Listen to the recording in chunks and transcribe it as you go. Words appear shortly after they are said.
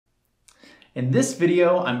In this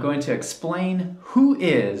video, I'm going to explain who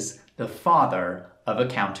is the father of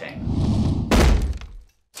accounting.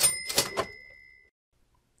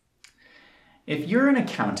 If you're an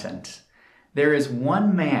accountant, there is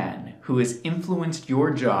one man who has influenced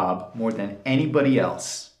your job more than anybody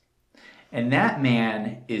else. And that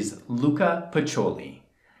man is Luca Pacioli.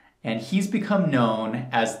 And he's become known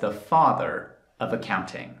as the father of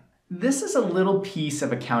accounting. This is a little piece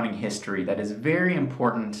of accounting history that is very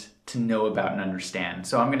important to know about and understand.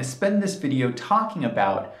 So I'm going to spend this video talking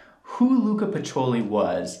about who Luca Pacioli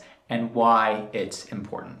was and why it's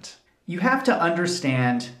important. You have to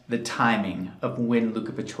understand the timing of when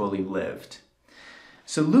Luca Pacioli lived.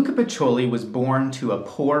 So Luca Pacioli was born to a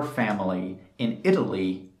poor family in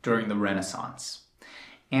Italy during the Renaissance.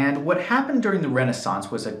 And what happened during the Renaissance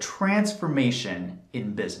was a transformation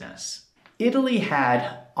in business. Italy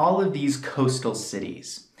had all of these coastal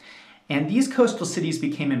cities, and these coastal cities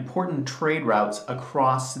became important trade routes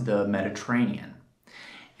across the Mediterranean.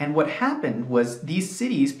 And what happened was these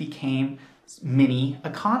cities became mini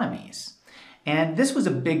economies. And this was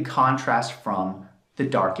a big contrast from the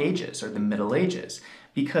Dark Ages or the Middle Ages,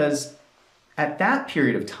 because at that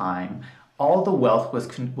period of time, all the wealth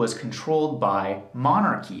was controlled by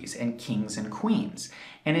monarchies and kings and queens.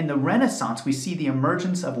 And in the Renaissance, we see the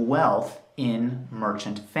emergence of wealth in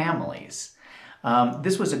merchant families.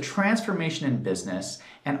 This was a transformation in business,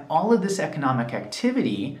 and all of this economic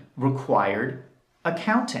activity required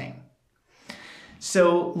accounting.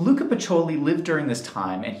 So Luca Pacioli lived during this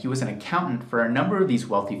time, and he was an accountant for a number of these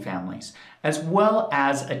wealthy families, as well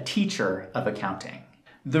as a teacher of accounting.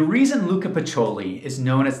 The reason Luca Pacioli is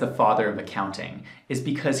known as the father of accounting is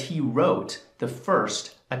because he wrote the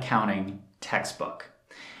first accounting textbook.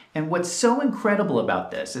 And what's so incredible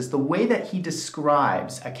about this is the way that he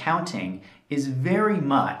describes accounting is very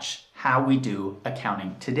much how we do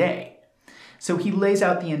accounting today. So he lays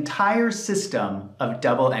out the entire system of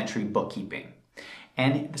double entry bookkeeping.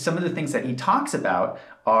 And some of the things that he talks about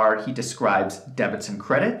are he describes debits and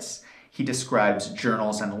credits, he describes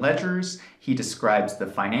journals and ledgers, he describes the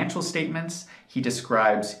financial statements, he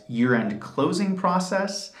describes year-end closing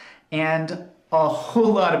process, and a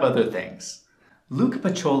whole lot of other things. Luca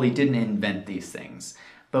Pacioli didn't invent these things,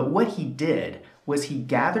 but what he did was he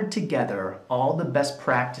gathered together all the best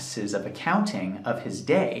practices of accounting of his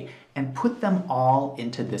day and put them all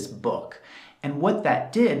into this book. And what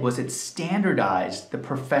that did was it standardized the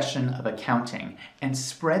profession of accounting and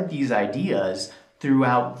spread these ideas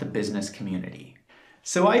throughout the business community.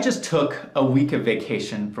 So I just took a week of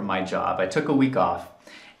vacation from my job. I took a week off,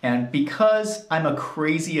 and because I'm a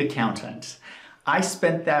crazy accountant, I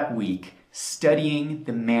spent that week studying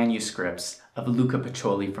the manuscripts of Luca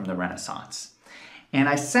Pacioli from the Renaissance. And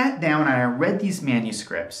I sat down and I read these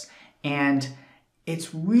manuscripts, and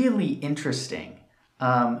it's really interesting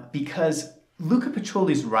because Luca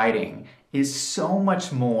Pacioli's writing is so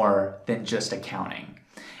much more than just accounting.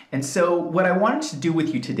 And so what I wanted to do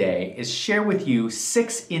with you today is share with you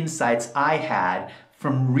 6 insights I had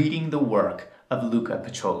from reading the work of Luca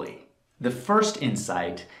Pacioli. The first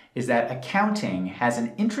insight is that accounting has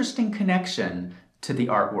an interesting connection to the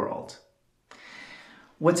art world.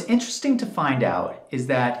 What's interesting to find out is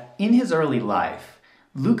that in his early life,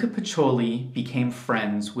 Luca Pacioli became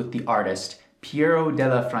friends with the artist Piero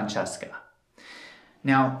della Francesca.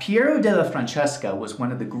 Now, Piero della Francesca was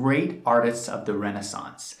one of the great artists of the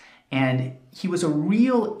Renaissance, and he was a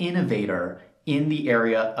real innovator in the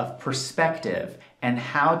area of perspective and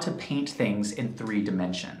how to paint things in 3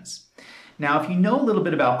 dimensions. Now, if you know a little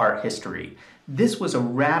bit about art history, this was a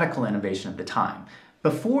radical innovation at the time.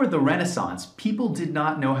 Before the Renaissance, people did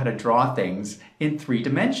not know how to draw things in 3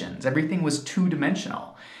 dimensions. Everything was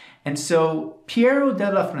 2-dimensional. And so Piero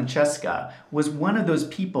della Francesca was one of those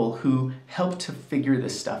people who helped to figure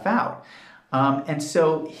this stuff out. And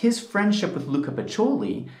so his friendship with Luca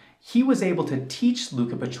Pacioli, he was able to teach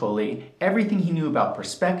Luca Pacioli everything he knew about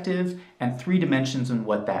perspective and 3 dimensions and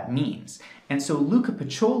what that means. And so Luca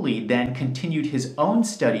Pacioli then continued his own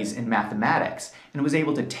studies in mathematics and was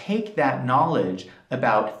able to take that knowledge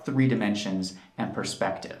about 3 dimensions and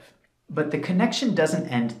perspective. But the connection doesn't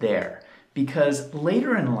end there, because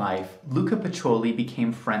later in life, Luca Pacioli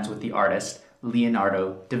became friends with the artist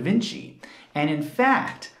Leonardo da Vinci. And in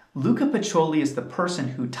fact, Luca Pacioli is the person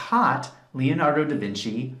who taught Leonardo da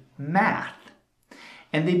Vinci math.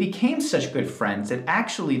 And they became such good friends that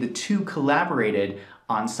actually the two collaborated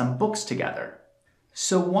on some books together.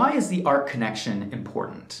 So why is the art connection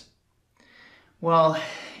important? Well,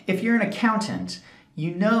 if you're an accountant,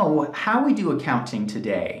 you know how we do accounting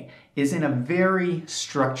today is in a very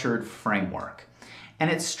structured framework. And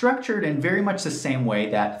it's structured in very much the same way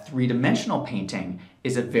that three-dimensional painting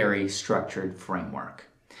is a very structured framework.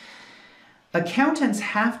 Accountants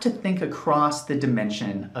have to think across the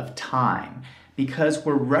dimension of time because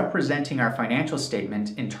we're representing our financial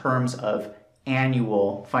statement in terms of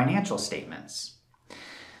annual financial statements.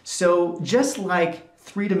 So just like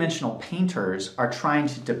three-dimensional painters are trying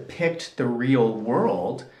to depict the real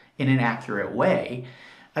world in an accurate way,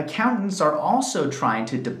 accountants are also trying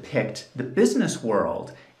to depict the business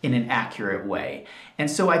world in an accurate way. And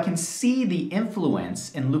so I can see the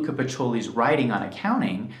influence in Luca Pacioli's writing on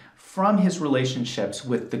accounting from his relationships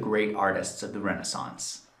with the great artists of the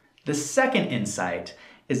Renaissance. The second insight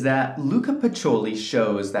is that Luca Pacioli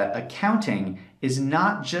shows that accounting is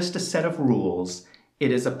not just a set of rules, it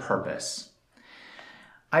is a purpose.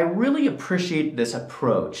 I really appreciate this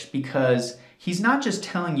approach because he's not just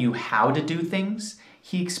telling you how to do things,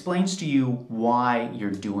 he explains to you why you're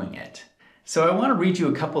doing it. So I want to read you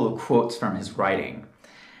a couple of quotes from his writing.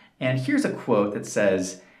 And here's a quote that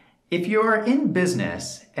says, "If you are in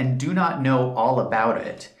business and do not know all about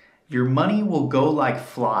it, your money will go like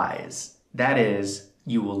flies. That is,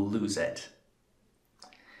 you will lose it."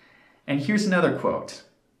 And here's another quote.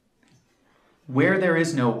 "Where there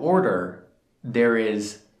is no order, there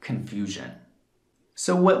is confusion."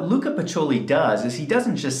 So what Luca Pacioli does is he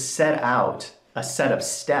doesn't just set out a set of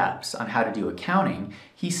steps on how to do accounting,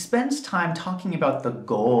 he spends time talking about the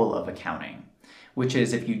goal of accounting, which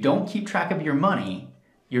is if you don't keep track of your money,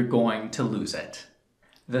 you're going to lose it.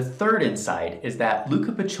 The third insight is that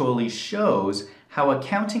Luca Pacioli shows how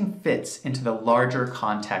accounting fits into the larger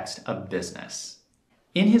context of business.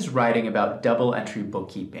 In his writing about double entry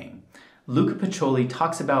bookkeeping, Luca Pacioli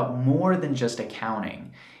talks about more than just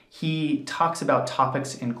accounting. He talks about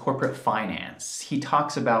topics in corporate finance. He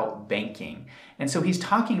talks about banking. And so he's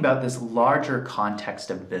talking about this larger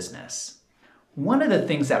context of business. One of the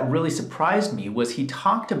things that really surprised me was he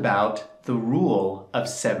talked about the rule of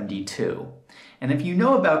 72. And if you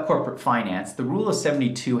know about corporate finance, the rule of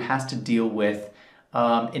 72 has to deal with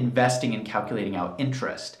investing and calculating out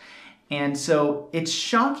interest. And so it's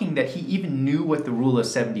shocking that he even knew what the rule of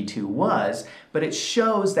 72 was, but it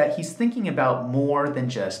shows that he's thinking about more than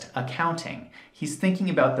just accounting. He's thinking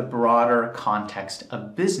about the broader context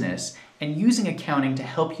of business and using accounting to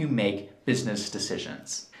help you make business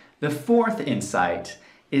decisions. The fourth insight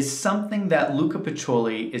is something that Luca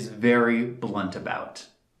Pacioli is very blunt about.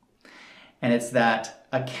 And it's that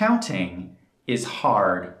accounting is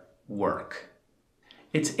hard work.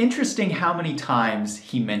 It's interesting how many times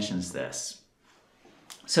he mentions this.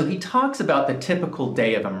 So he talks about the typical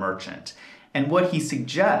day of a merchant, and what he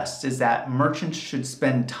suggests is that merchants should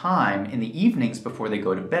spend time in the evenings before they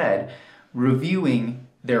go to bed reviewing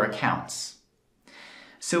their accounts.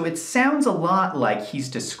 So it sounds a lot like he's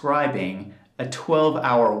describing a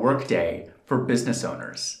 12-hour workday for business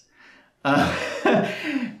owners.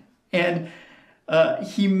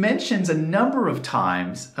 He mentions a number of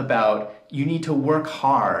times about you need to work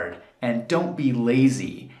hard and don't be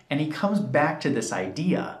lazy, and he comes back to this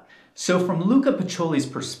idea. So from Luca Pacioli's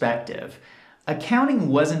perspective, accounting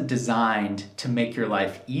wasn't designed to make your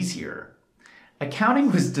life easier. Accounting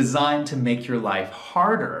was designed to make your life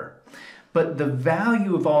harder, but the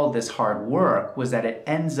value of all of this hard work was that it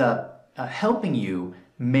ends up helping you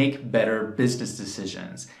make better business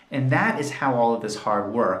decisions, and that is how all of this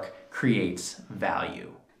hard work creates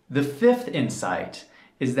value. The fifth insight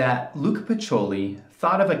is that Luca Pacioli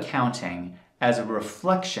thought of accounting as a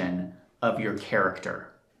reflection of your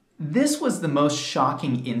character. This was the most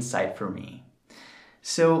shocking insight for me.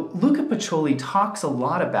 So Luca Pacioli talks a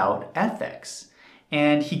lot about ethics,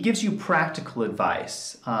 and he gives you practical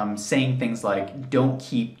advice, saying things like, don't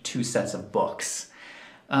keep 2 sets of books.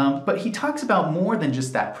 But he talks about more than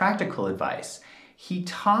just that practical advice. He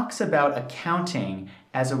talks about accounting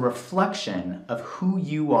as a reflection of who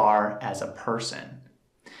you are as a person.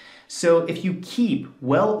 So if you keep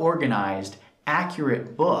well-organized,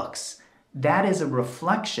 accurate books, that is a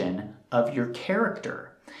reflection of your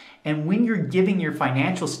character. And when you're giving your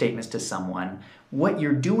financial statements to someone, what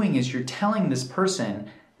you're doing is you're telling this person,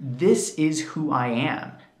 this is who I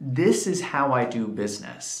am. This is how I do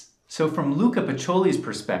business. So from Luca Pacioli's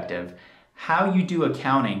perspective, how you do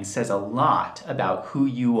accounting says a lot about who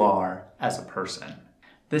you are as a person.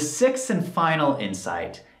 The sixth and final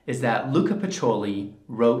insight is that Luca Pacioli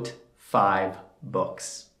wrote 5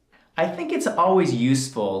 books. I think it's always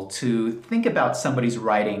useful to think about somebody's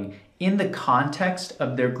writing in the context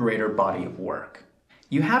of their greater body of work.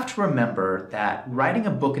 You have to remember that writing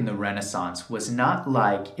a book in the Renaissance was not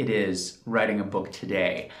like it is writing a book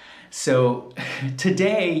today. So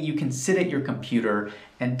today you can sit at your computer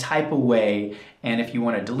and type away. And if you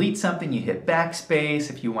want to delete something, you hit backspace.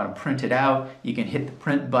 If you want to print it out, you can hit the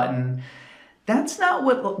print button. That's not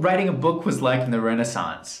what writing a book was like in the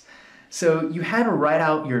Renaissance. So you had to write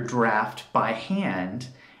out your draft by hand,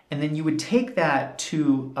 and then you would take that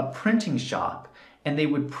to a printing shop, and they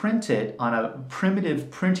would print it on a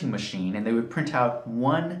primitive printing machine, and they would print out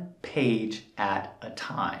 1 page at a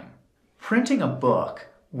time. Printing a book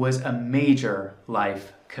was a major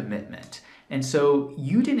life commitment. And so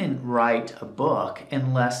you didn't write a book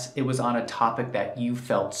unless it was on a topic that you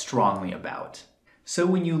felt strongly about. So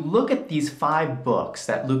when you look at these 5 books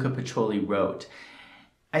that Luca Pacioli wrote,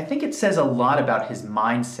 I think it says a lot about his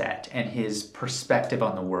mindset and his perspective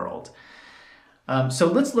on the world. So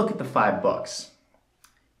let's look at the 5 books.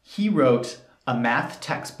 He wrote a math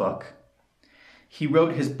textbook. He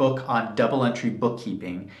wrote his book on double entry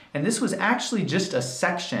bookkeeping, and this was actually just a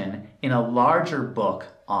section in a larger book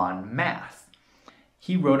on math.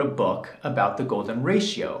 He wrote a book about the golden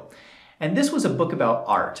ratio, and this was a book about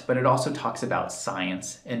art, but it also talks about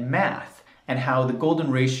science and math, and how the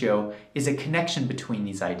golden ratio is a connection between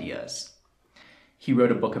these ideas. He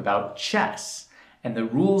wrote a book about chess and the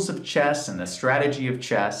rules of chess and the strategy of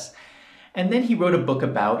chess. And then he wrote a book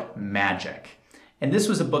about magic. And this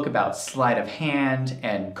was a book about sleight of hand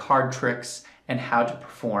and card tricks and how to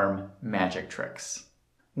perform magic tricks.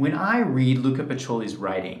 When I read Luca Pacioli's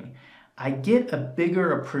writing, I get a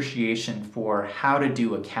bigger appreciation for how to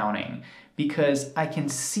do accounting because I can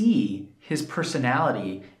see his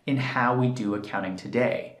personality in how we do accounting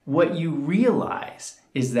today. What you realize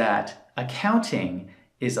is that accounting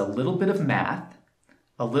is a little bit of math,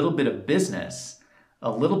 a little bit of business,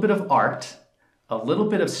 a little bit of art, a little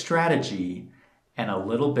bit of strategy, and a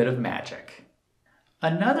little bit of magic.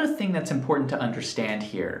 Another thing that's important to understand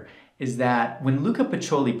here is that when Luca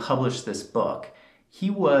Pacioli published this book, he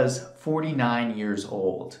was 49 years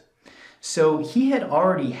old. So he had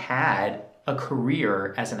already had a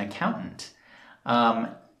career as an accountant,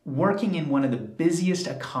 working in one of the busiest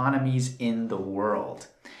economies in the world.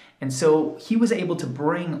 And so he was able to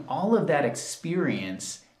bring all of that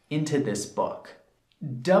experience into this book.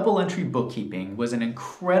 Double entry bookkeeping was an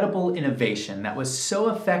incredible innovation that was so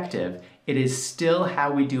effective, it is still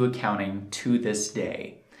how we do accounting to this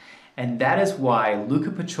day. And that is why Luca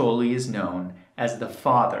Pacioli is known as the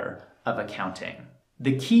father of accounting.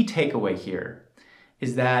 The key takeaway here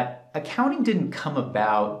is that accounting didn't come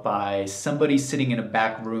about by somebody sitting in a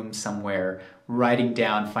back room somewhere writing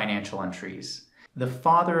down financial entries. The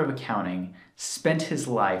father of accounting spent his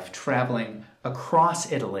life traveling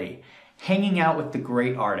across Italy, hanging out with the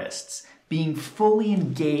great artists, being fully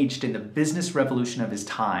engaged in the business revolution of his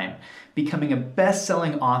time, becoming a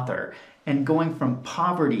best-selling author, and going from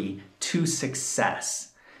poverty to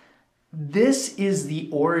success. This is the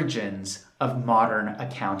origins of modern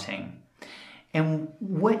accounting. And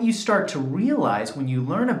what you start to realize when you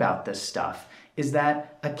learn about this stuff is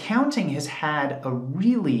that accounting has had a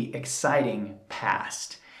really exciting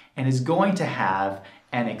past and is going to have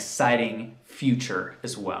an exciting future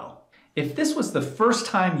as well. If this was the first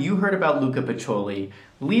time you heard about Luca Pacioli,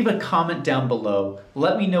 leave a comment down below.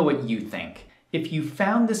 Let me know what you think. If you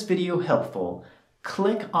found this video helpful,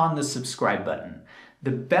 click on the subscribe button.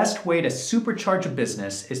 The best way to supercharge a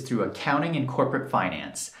business is through accounting and corporate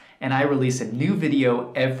finance, and I release a new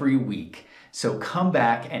video every week. So come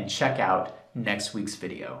back and check out next week's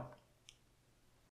video.